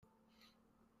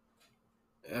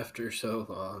After so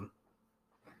long,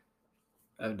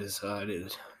 I've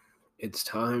decided it's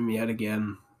time yet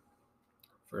again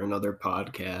for another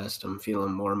podcast. I'm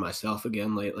feeling more myself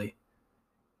again lately.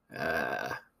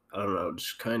 I don't know,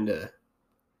 just kind of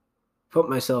put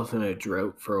myself in a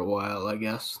drought for a while, I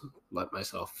guess. Let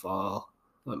myself fall.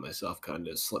 Let myself kind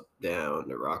of slip down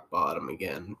to rock bottom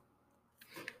again.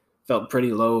 Felt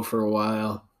pretty low for a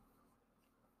while.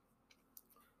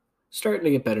 Starting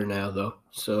to get better now, though.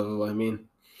 So,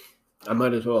 I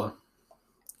might as well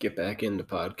get back into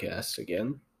podcasts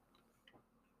again.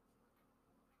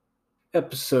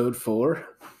 Episode 4.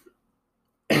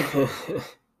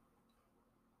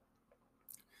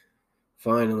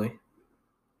 Finally.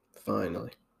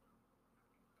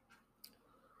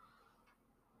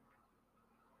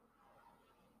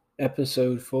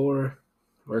 Episode 4.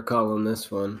 We're calling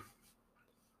this one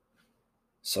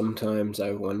Sometimes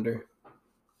I Wonder.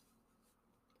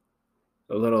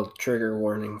 A little trigger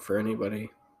warning for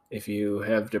anybody. If you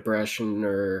have depression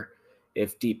or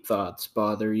if deep thoughts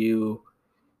bother you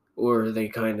or they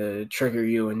kind of trigger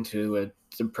you into a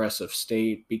depressive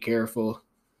state, be careful.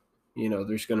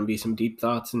 There's going to be some deep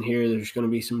thoughts in here. There's going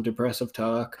to be some depressive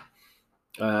talk.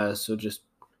 So just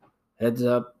heads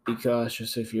up, be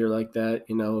cautious if you're like that.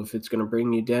 If it's going to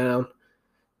bring you down,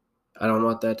 I don't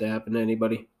want that to happen to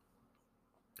anybody.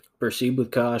 Proceed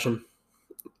with caution.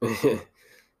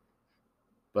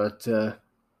 But,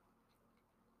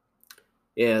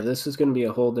 yeah, this is going to be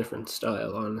a whole different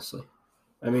style, honestly.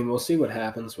 We'll see what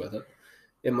happens with it.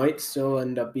 It might still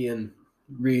end up being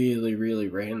really, really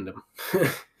random.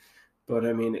 But,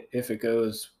 if it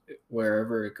goes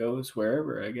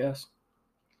wherever, I guess.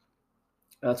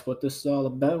 That's what this is all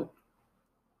about.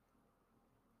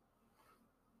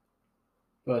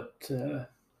 But, I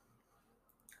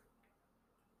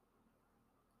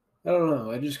don't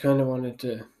know. I just kind of wanted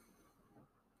to,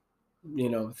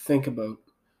 think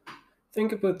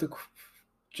about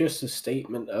just a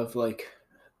statement of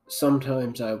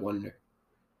sometimes I wonder.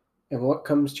 And what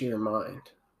comes to your mind?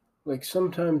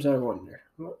 Sometimes I wonder.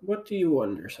 What do you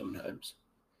wonder sometimes?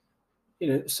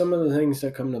 Some of the things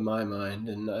that come to my mind,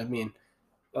 and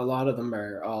a lot of them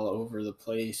are all over the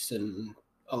place and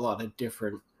a lot of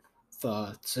different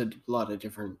thoughts, a lot of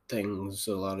different things,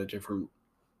 a lot of different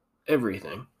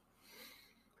everything.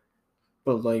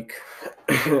 But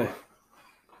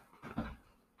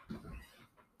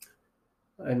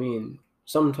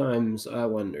sometimes I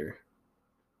wonder,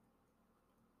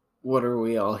 what are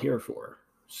we all here for?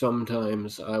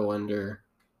 Sometimes I wonder,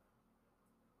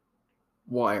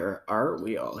 why are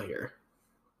we all here?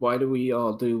 Why do we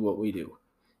all do what we do?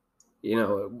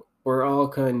 We're all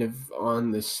kind of on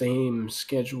the same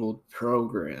scheduled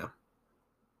program.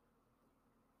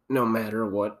 No matter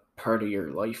what part of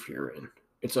your life you're in,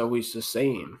 it's always the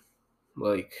same.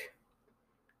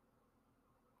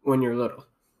 When you're little,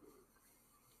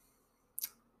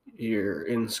 you're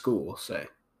in school, say.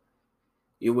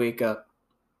 You wake up,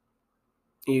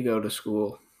 you go to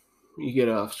school, you get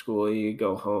off school, you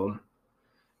go home.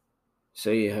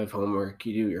 Say you have homework,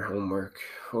 you do your homework.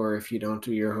 Or if you don't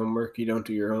do your homework, you don't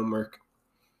do your homework.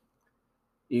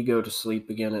 You go to sleep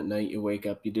again at night, you wake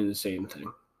up, you do the same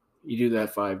thing. You do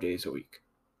that 5 days a week.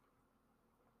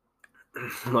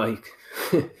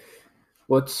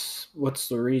 What's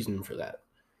the reason for that?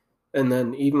 And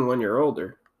then even when you're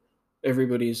older,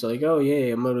 everybody's like, oh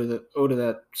yeah, I'm out of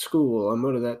that school, I'm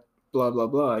out of that blah blah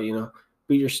blah,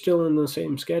 but you're still in the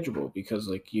same schedule because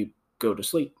you go to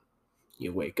sleep,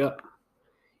 you wake up,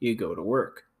 you go to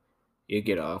work, you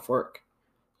get off work,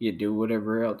 you do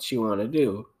whatever else you want to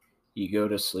do, you go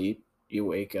to sleep, you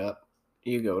wake up,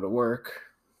 you go to work,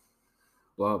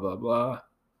 blah blah blah,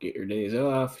 get your days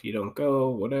off, you don't go,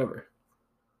 whatever.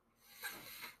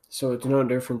 So it's no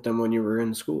different than when you were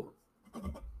in school.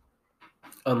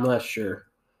 Unless you're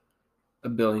a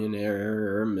billionaire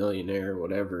or a millionaire,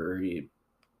 whatever, you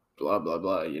blah, blah,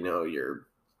 blah, you're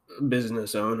a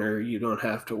business owner, you don't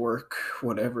have to work,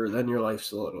 whatever, then your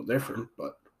life's a little different,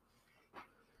 but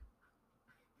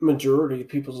majority of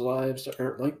people's lives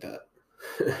aren't like that.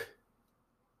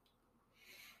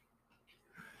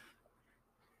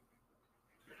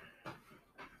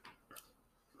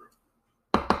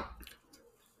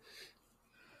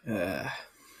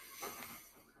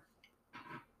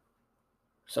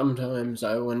 Sometimes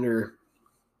I wonder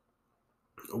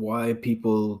why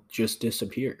people just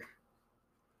disappear.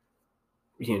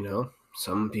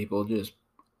 Some people just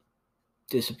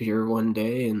disappear one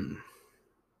day and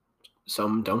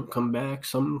some don't come back,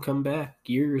 some come back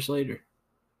years later.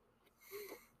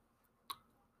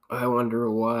 I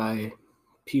wonder why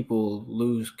people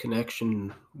lose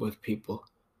connection with people.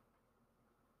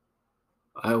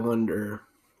 I wonder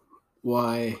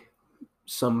why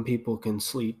some people can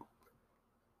sleep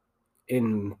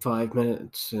in 5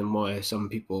 minutes and why some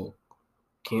people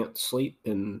can't sleep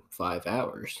in 5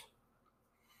 hours.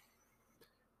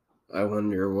 I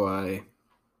wonder why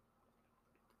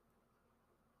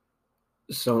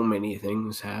so many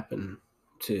things happen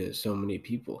to so many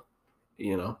people,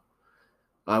 you know?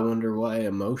 I wonder why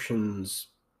emotions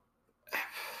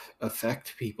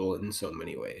affect people in so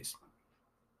many ways.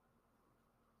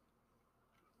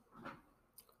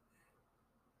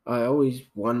 I always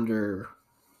wonder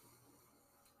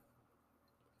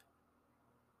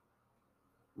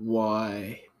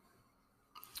why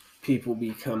people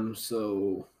become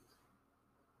so,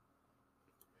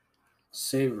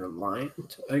 say,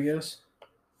 reliant, I guess.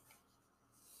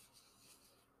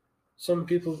 Some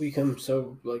people become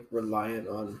so, like, reliant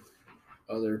on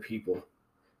other people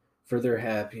for their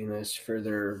happiness, for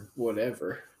their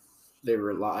whatever. They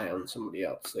rely on somebody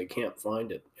else. They can't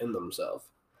find it in themselves.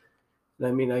 I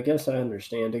mean, I guess I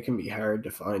understand it can be hard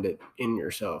to find it in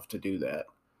yourself to do that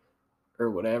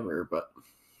or whatever, but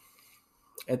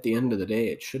at the end of the day,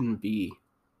 it shouldn't be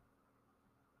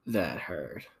that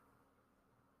hard.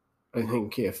 I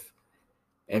think if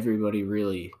everybody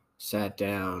really sat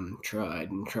down,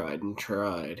 tried and tried and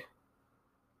tried,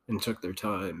 and took their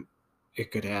time,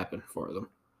 it could happen for them.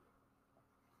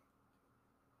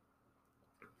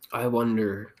 I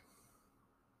wonder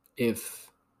if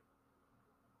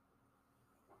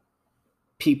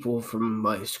people from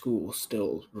my school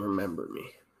still remember me.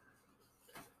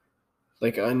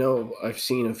 Like, I know I've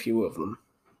seen a few of them,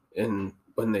 and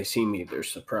when they see me, they're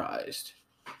surprised.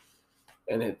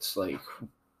 And it's like,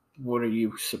 what are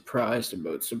you surprised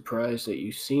about? Surprised that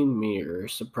you've seen me, or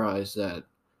surprised that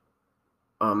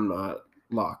I'm not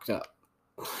locked up?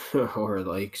 Or,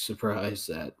 like, surprised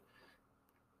that,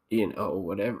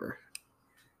 whatever.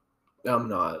 I'm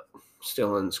not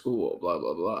still in school, blah,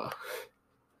 blah, blah.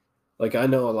 Like, I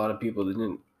know a lot of people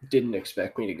didn't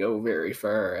expect me to go very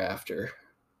far after,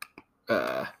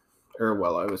 or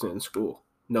while I was in school.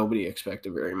 Nobody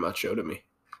expected very much out of me.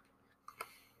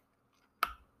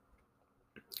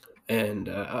 And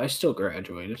I still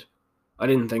graduated. I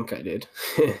didn't think I did.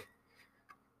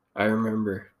 I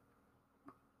remember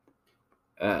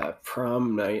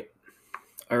prom night.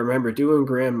 I remember doing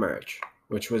Grand March,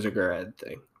 which was a grad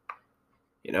thing.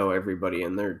 Everybody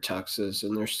in their tuxes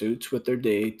and their suits with their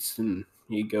dates, and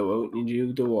you go out and you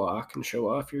do the walk and show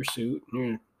off your suit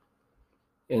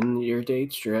and your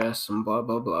date's dress and blah,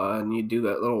 blah, blah, and you do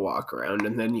that little walk around,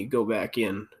 and then you go back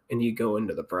in and you go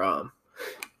into the prom.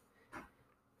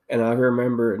 And I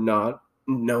remember not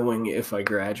knowing if I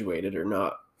graduated or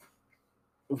not.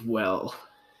 Well,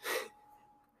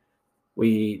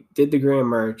 we did the Grand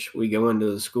March, we go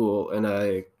into the school, and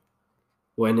I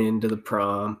went into the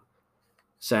prom,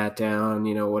 sat down,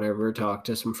 whatever, talked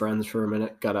to some friends for a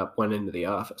minute, got up, went into the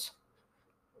office.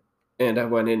 And I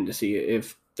went in to see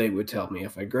if they would tell me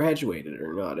if I graduated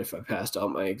or not, if I passed all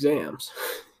my exams.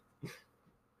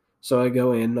 So I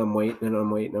go in, I'm waiting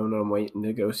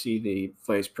to go see the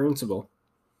vice principal.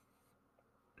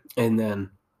 And then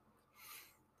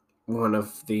one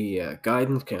of the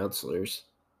guidance counselors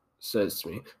says to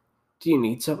me, "Do you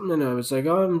need something?" And I was like,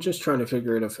 "Oh, I'm just trying to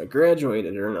figure out if I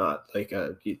graduated or not. Like,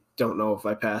 you don't know if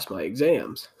I passed my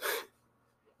exams."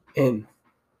 And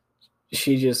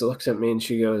she just looks at me and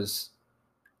she goes,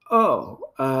 "Oh,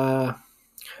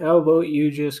 how about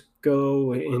you just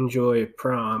go enjoy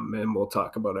prom and we'll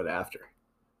talk about it after."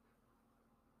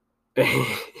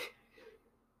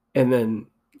 And then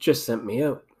just sent me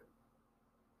out.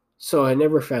 So I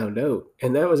never found out.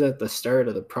 And that was at the start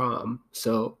of the prom.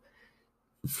 So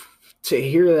to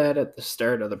hear that at the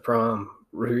start of the prom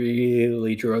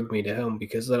really drug me down,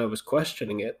 because then I was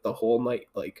questioning it the whole night.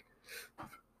 Like,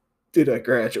 did I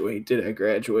graduate? Did I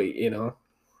graduate?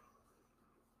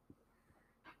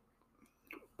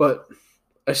 But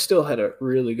I still had a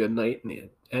really good night in the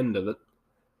end of it.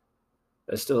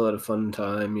 I still had a fun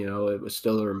time. It was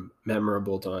still a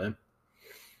memorable time.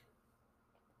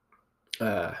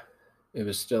 It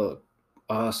was still an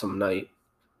awesome night.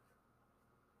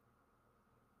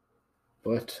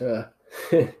 But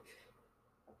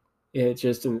it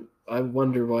just, I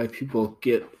wonder why people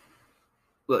get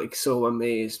like so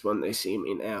amazed when they see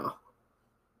me now.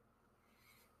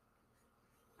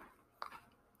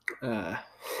 I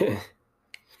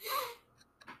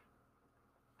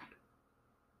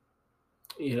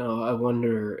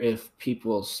wonder if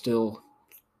people still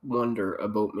wonder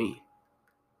about me.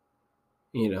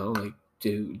 Like,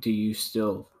 do you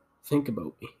still think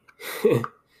about me?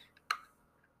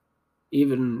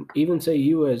 Even say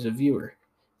you as a viewer,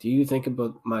 Do you think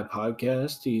about my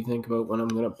podcast? Do you think about when I'm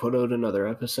going to put out another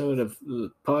episode of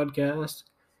the podcast?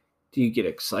 Do you get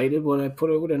excited when I put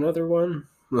out another one?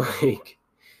 Like,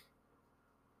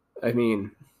 I mean,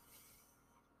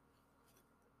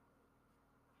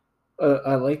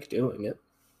 I like doing it.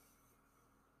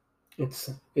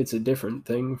 It's a different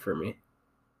thing for me.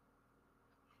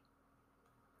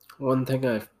 One thing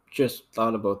I've just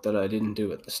thought about that I didn't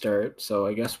do at the start, so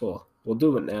I guess we'll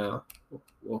do it now.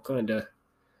 We'll kind of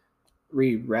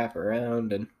wrap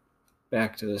around and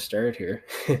back to the start here.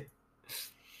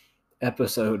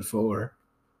 Episode 4.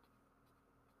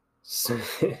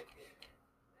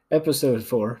 Episode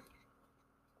 4.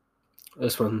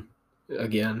 This one,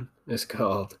 again, is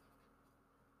called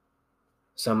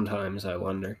Sometimes I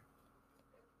Wonder.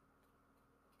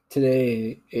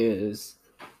 Today is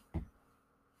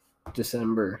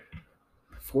December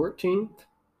 14th.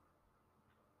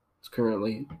 It's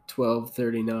currently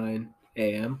 12:39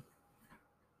 a.m.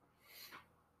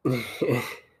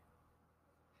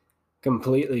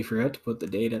 Completely forgot to put the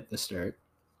date at the start.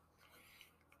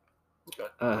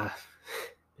 I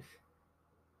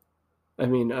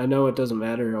mean, I know it doesn't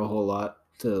matter a whole lot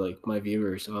to like my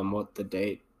viewers on what the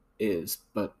date is,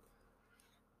 but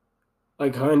I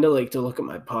kind of like to look at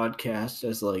my podcast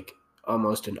as like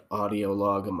almost an audio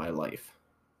log of my life.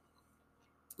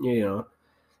 You know,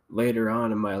 later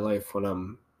on in my life when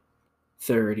I'm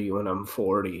 30, when I'm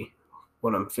 40,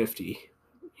 when I'm 50,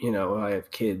 you know, I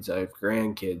have kids, I have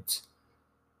grandkids.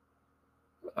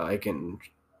 I can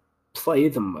play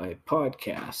them my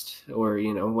podcast, or,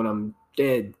 you know, when I'm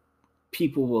dead,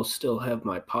 people will still have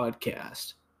my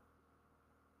podcast.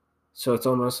 So it's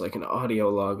almost like an audio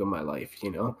log of my life,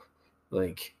 you know?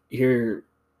 Like, here's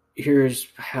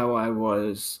how I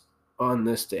was on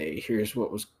this day. Here's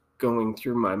what was going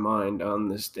through my mind on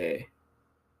this day.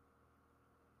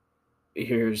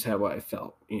 Here's how I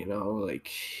felt, you know,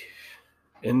 like,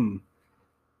 and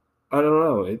I don't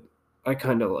know, I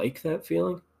kind of like that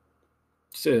feeling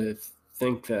to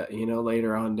think that, you know,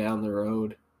 later on down the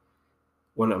road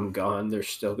when I'm gone, there's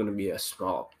still going to be a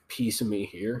small piece of me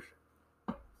here.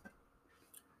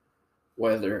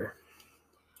 Whether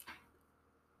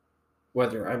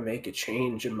I make a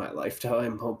change in my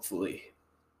lifetime, hopefully,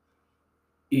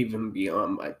 even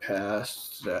beyond my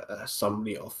past,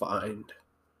 somebody will find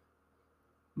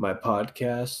my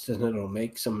podcast and it'll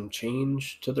make some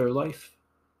change to their life.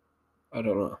 I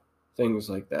don't know. Things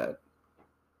like that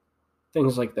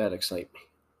excite me.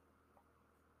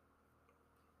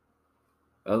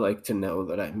 I like to know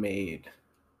that I made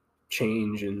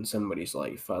change in somebody's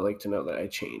life. I like to know that I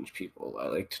change people. I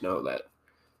like to know that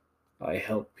I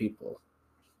help people.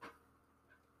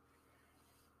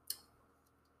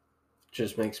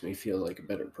 Just makes me feel like a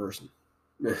better person.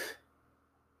 Because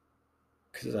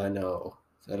I know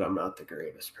that I'm not the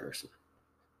greatest person.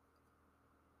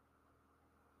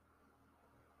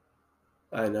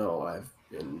 I know I've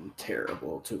been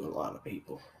terrible to a lot of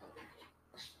people.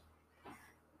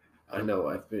 I know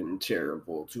I've been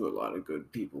terrible to a lot of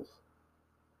good people.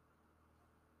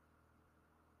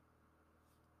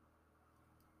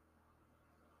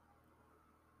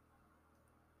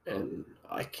 And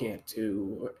I can't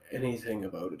do anything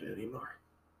about it anymore.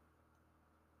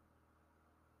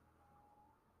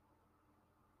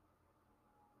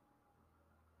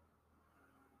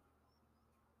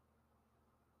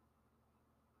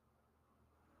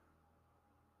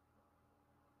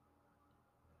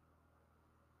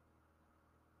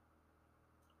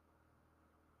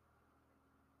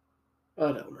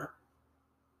 I don't know.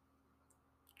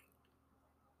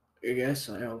 I guess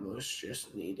I almost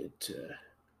just needed to.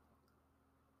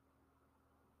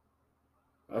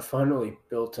 I finally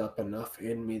built up enough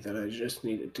in me that I just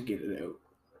needed to get it out.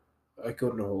 I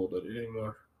couldn't hold it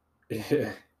anymore.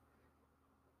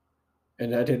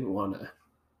 And I didn't want to.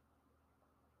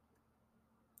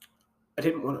 I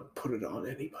didn't want to put it on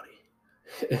anybody.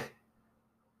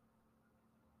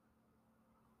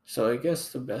 So I guess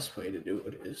the best way to do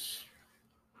it is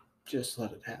just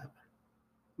let it happen.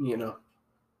 You know,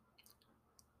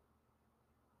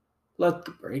 let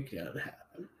the breakdown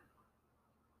happen.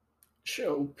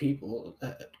 Show people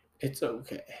that it's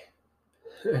okay.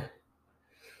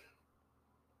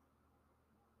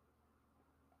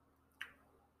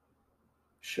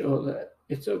 Show that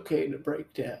it's okay to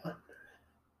break down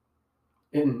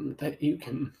and that you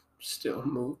can still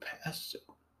move past it.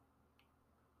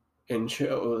 And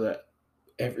show that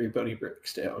everybody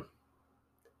breaks down.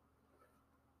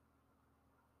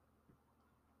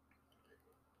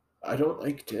 I don't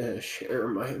like to share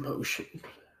my emotion.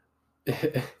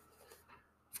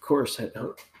 Of course I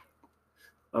don't.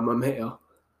 I'm a male.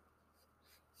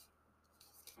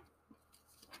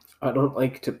 I don't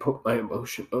like to put my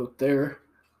emotion out there.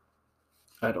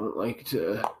 I don't like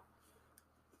to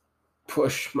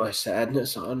push my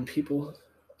sadness on people.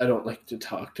 I don't like to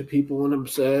talk to people when I'm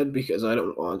sad because I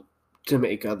don't want to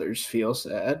make others feel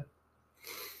sad.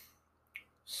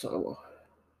 So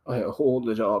I hold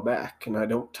it all back and I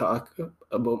don't talk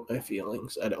about my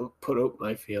feelings. I don't put out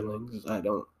my feelings. I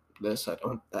don't this, I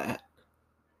don't that.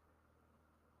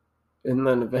 And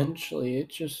then eventually it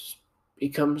just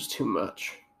becomes too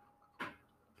much.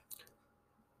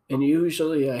 And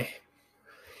usually I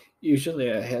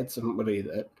had somebody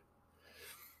that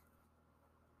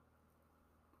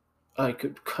I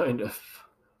could kind of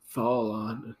fall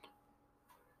on.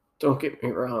 Don't get me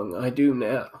wrong, I do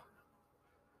now.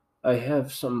 I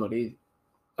have somebody,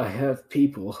 I have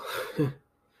people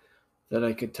that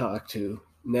I could talk to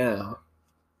now,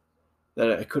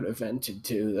 that I could have vented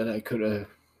to, that I could have,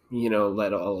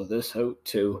 let all of this out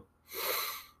to.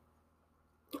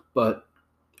 But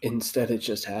instead, it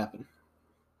just happened.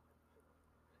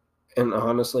 And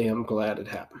honestly, I'm glad it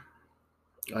happened.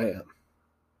 I am.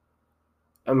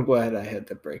 I'm glad I had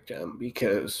the breakdown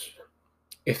because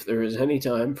if there was any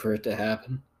time for it to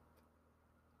happen,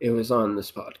 it was on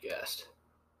this podcast.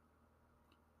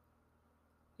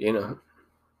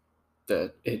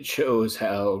 That it shows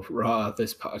how raw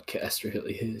this podcast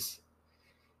really is.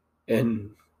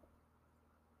 And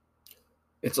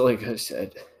it's like I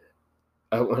said,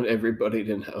 I want everybody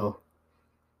to know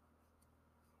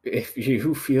if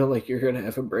you feel like you're going to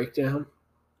have a breakdown,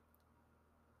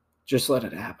 just let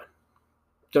it happen.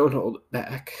 Don't hold it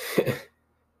back.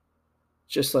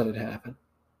 Just let it happen.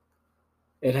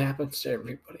 It happens to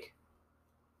everybody.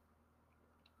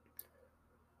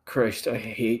 Christ, I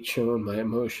hate showing my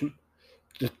emotion.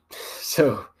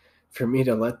 So, for me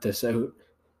to let this out,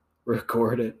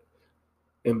 record it,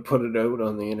 and put it out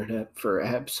on the internet for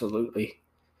absolutely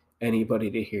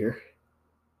anybody to hear,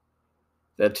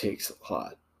 that takes a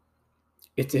lot.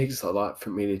 It takes a lot for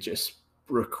me to just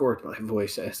record my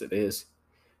voice as it is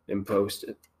and post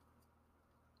it.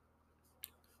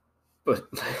 But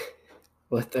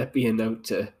let that be a note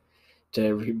to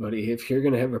everybody. If you're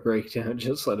gonna have a breakdown,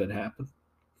 just let it happen.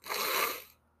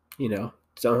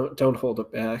 Don't hold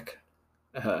it back.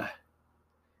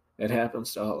 It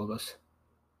happens to all of us.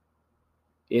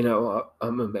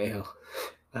 I'm a male.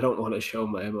 I don't want to show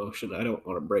my emotion. I don't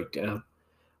want to break down.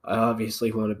 I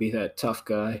obviously want to be that tough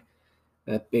guy,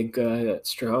 that big guy, that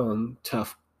strong,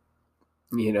 tough,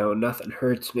 nothing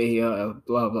hurts me,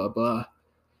 blah, blah, blah.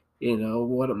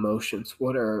 What emotions?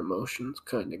 What are emotions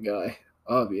kind of guy,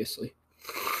 obviously.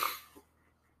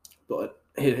 But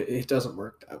it doesn't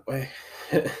work that way.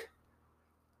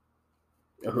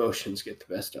 Emotions get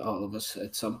the best of all of us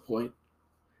at some point,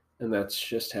 and that's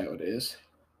just how it is.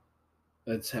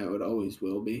 That's how it always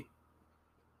will be.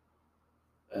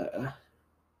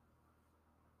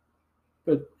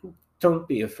 But don't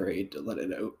be afraid to let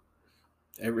it out,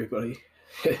 everybody.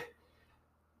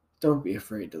 Don't be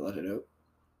afraid to let it out.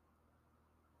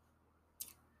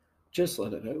 Just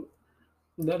let it out.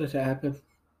 Let it happen.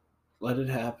 Let it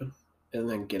happen. And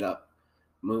then get up.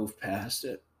 Move past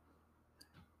it.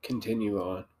 Continue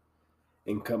on.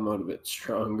 And come out of it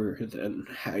stronger than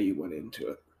how you went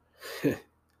into it.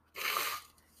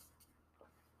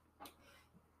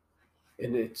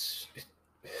 And it's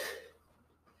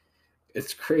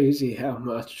crazy how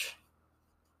much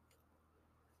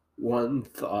one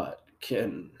thought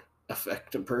can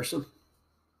affect a person.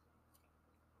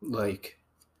 Like,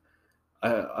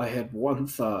 I had one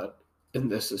thought, and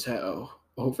this is how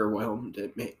overwhelmed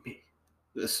it made me.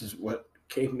 This is what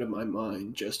came to my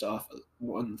mind just off of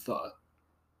one thought.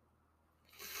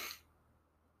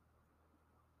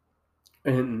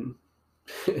 And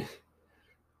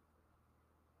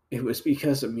it was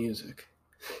because of music.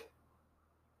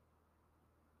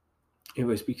 It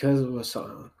was because of a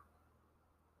song.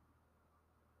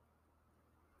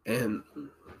 And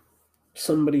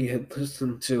somebody had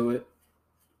listened to it.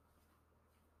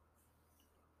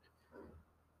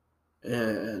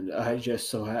 And I just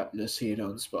so happened to see it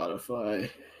on Spotify.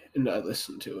 And I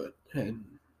listened to it. And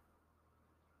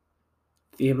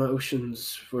the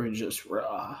emotions were just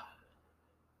raw.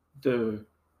 The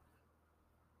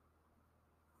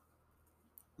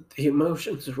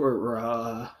emotions were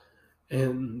raw.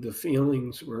 And the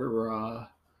feelings were raw.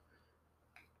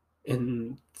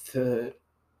 And the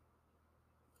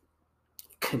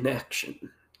connection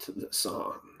to the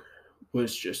song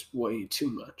was just way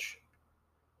too much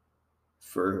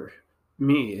for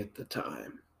me at the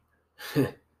time.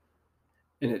 And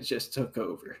it just took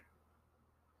over.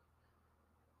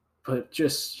 But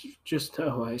just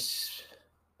how I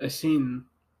seen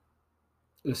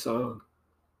the song,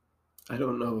 I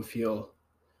don't know if you'll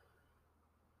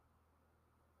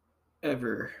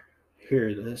ever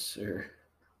hear this or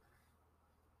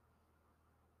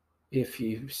if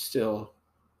you still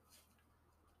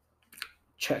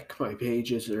check my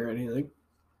pages or anything.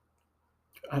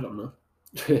 I don't know.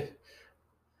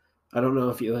 I don't know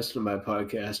if you listen to my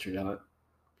podcast or not.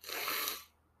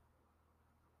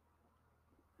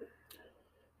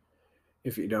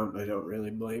 If you don't, I don't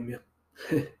really blame you.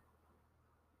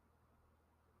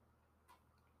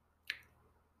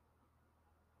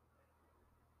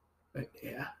 But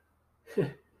yeah.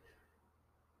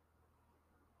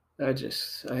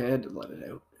 I had to let it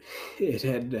out. It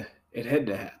had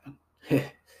to happen.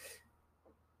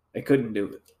 I couldn't do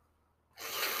it.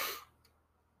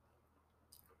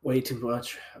 Way too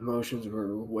much. Emotions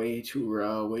were way too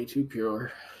raw, way too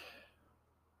pure.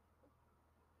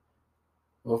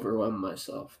 Overwhelmed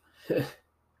myself. That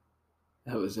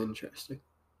was interesting.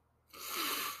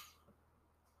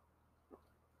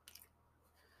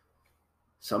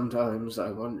 Sometimes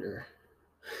I wonder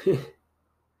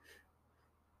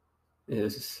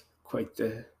is quite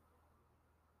the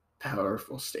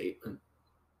powerful statement.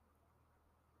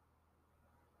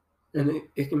 And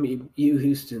it can be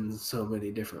used in so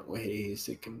many different ways.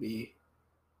 It can be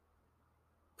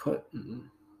put in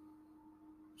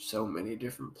so many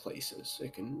different places.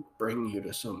 It can bring you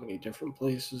to so many different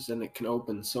places, and it can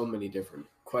open so many different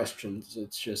questions.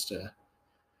 It's just a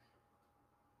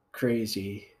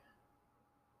crazy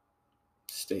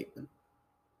statement.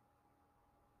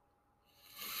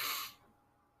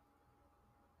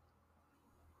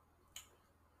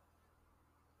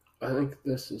 I think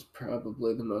this is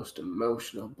probably the most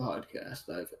emotional podcast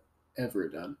I've ever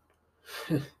done.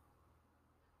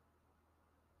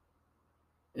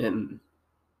 And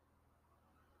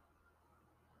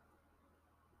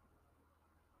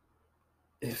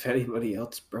if anybody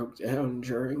else broke down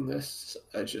during this,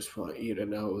 I just want you to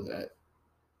know that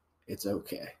it's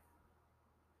okay.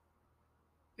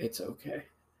 It's okay.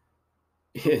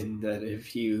 And that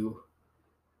if you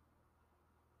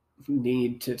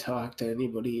need to talk to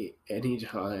anybody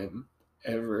anytime,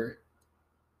 ever,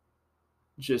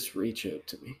 just reach out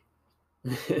to me.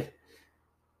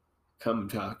 Come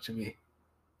talk to me.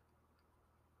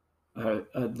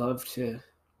 I'd love to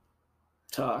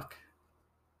talk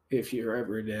if you're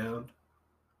ever down.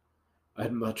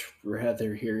 I'd much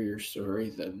rather hear your story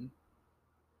than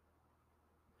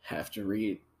have to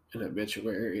read an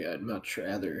obituary. I'd much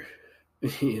rather,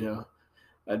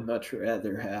 I'd much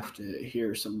rather have to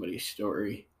hear somebody's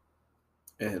story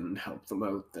and help them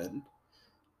out than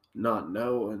not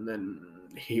know and then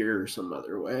hear some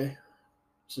other way.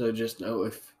 So just know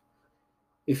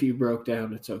if you broke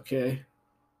down, it's okay.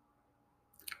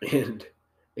 And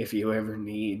if you ever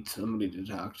need somebody to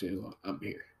talk to, I'm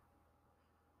here.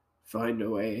 Find a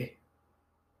way.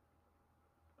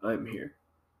 I'm here.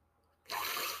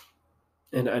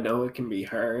 And I know it can be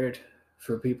hard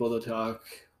for people to talk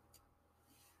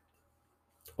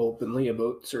openly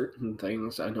about certain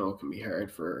things. I know it can be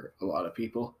hard for a lot of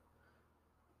people.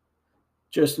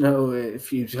 Just know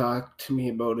if you talk to me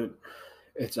about it,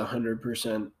 it's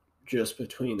 100% just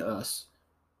between us.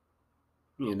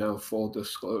 Full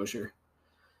disclosure.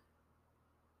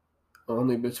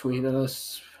 Only between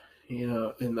us,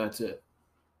 and that's it.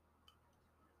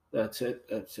 That's it.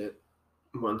 That's it.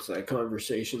 Once that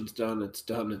conversation's done, it's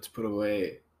put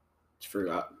away, it's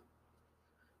forgotten.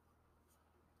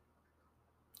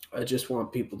 I just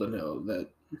want people to know that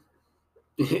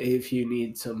if you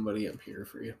need somebody, I'm here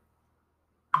for you.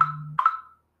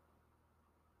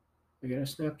 I got a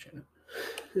Snapchat.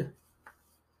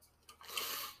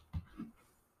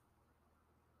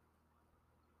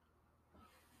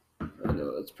 I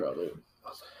know that's probably.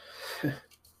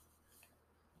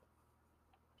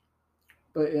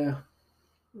 But yeah.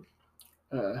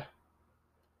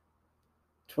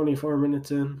 24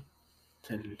 minutes in,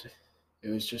 and it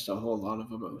was just a whole lot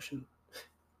of emotion.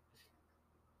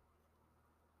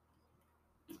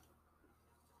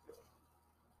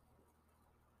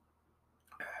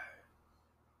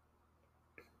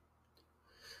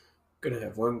 Gonna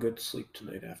have one good sleep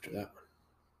tonight after that one.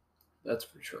 That's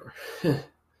for sure.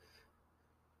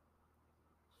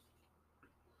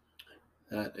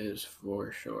 That is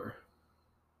for sure.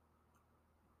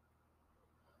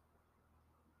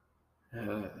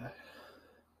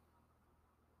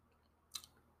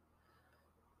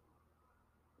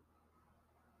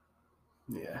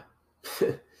 Yeah.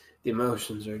 The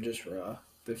emotions are just raw.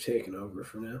 They've taken over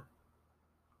for now.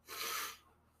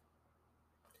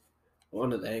 I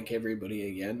want to thank everybody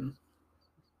again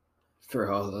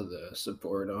for all of the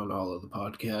support on all of the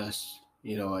podcasts.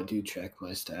 I do check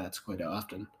my stats quite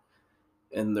often.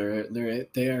 and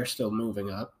they are still moving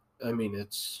up. I mean,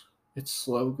 it's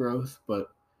slow growth,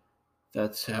 but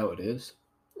that's how it is.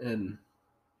 And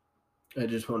I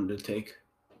just wanted to take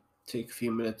a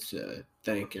few minutes to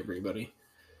thank everybody.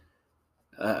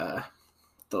 Uh,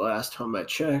 the last time I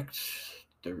checked,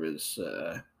 there was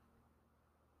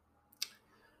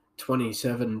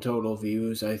 27 total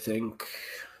views. I think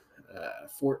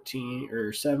 14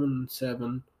 or 7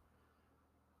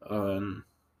 on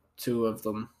two of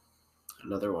them,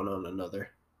 another one on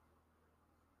another,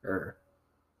 or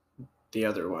the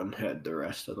other one had the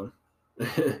rest of them.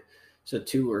 So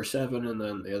 2 or 7, and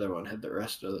then the other one had the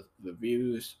rest of the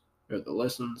views or the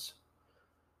listens.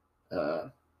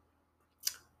 A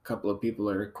couple of people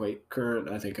are quite current.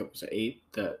 I think it was 8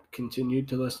 that continued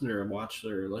to listen or watch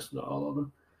or listen to all of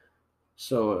them.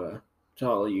 So to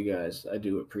all of you guys, I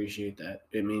do appreciate that.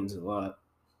 It means a lot.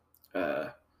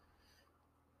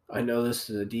 I know this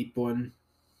is a deep one,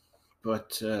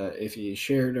 but if you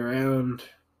share it around,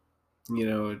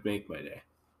 it'd make my day.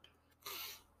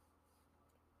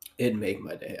 It'd make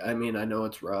my day. I mean, I know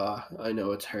it's raw. I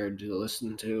know it's hard to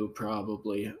listen to,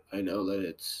 probably. I know that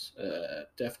it's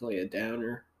definitely a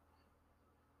downer.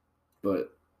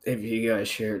 But if you guys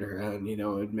share it around,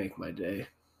 it'd make my day.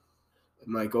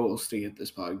 My goal is to get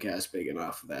this podcast big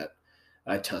enough that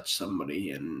I touch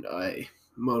somebody and I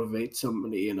motivate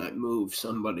somebody and I move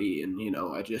somebody. And,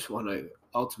 I just want to,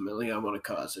 ultimately, I want to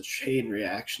cause a chain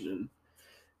reaction and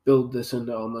build this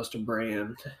into almost a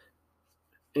brand.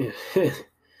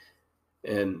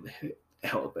 And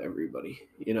help everybody.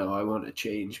 I want to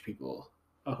change people.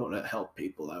 I want to help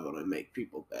people. I want to make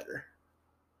people better.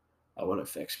 I want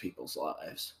to fix people's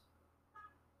lives.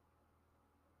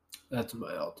 That's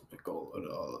my ultimate goal in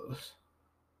all of this.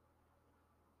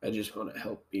 I just want to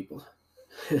help people.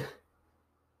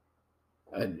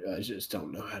 I just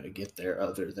don't know how to get there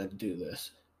other than do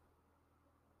this.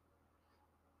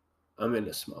 I'm in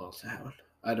a small town.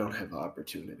 I don't have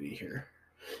opportunity here.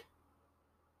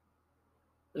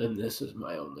 And this is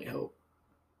my only hope.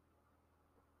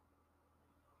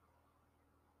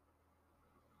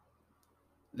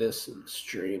 This and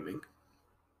streaming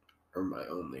are my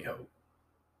only hope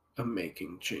of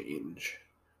making change,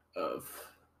 of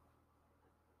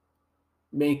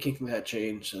making that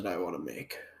change that I want to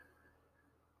make.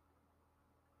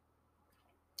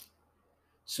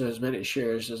 So as many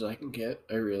shares as I can get,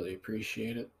 I really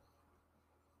appreciate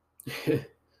it.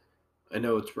 I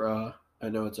know it's raw. I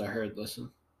know it's a hard listen,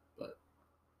 but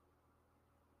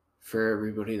for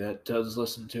everybody that does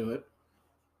listen to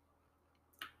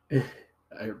it,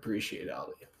 I appreciate all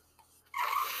of you.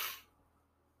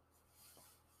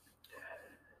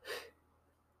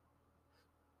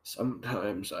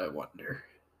 Sometimes I wonder.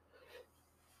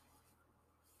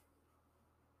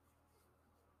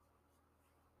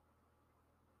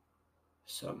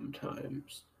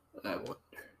 Sometimes I wonder.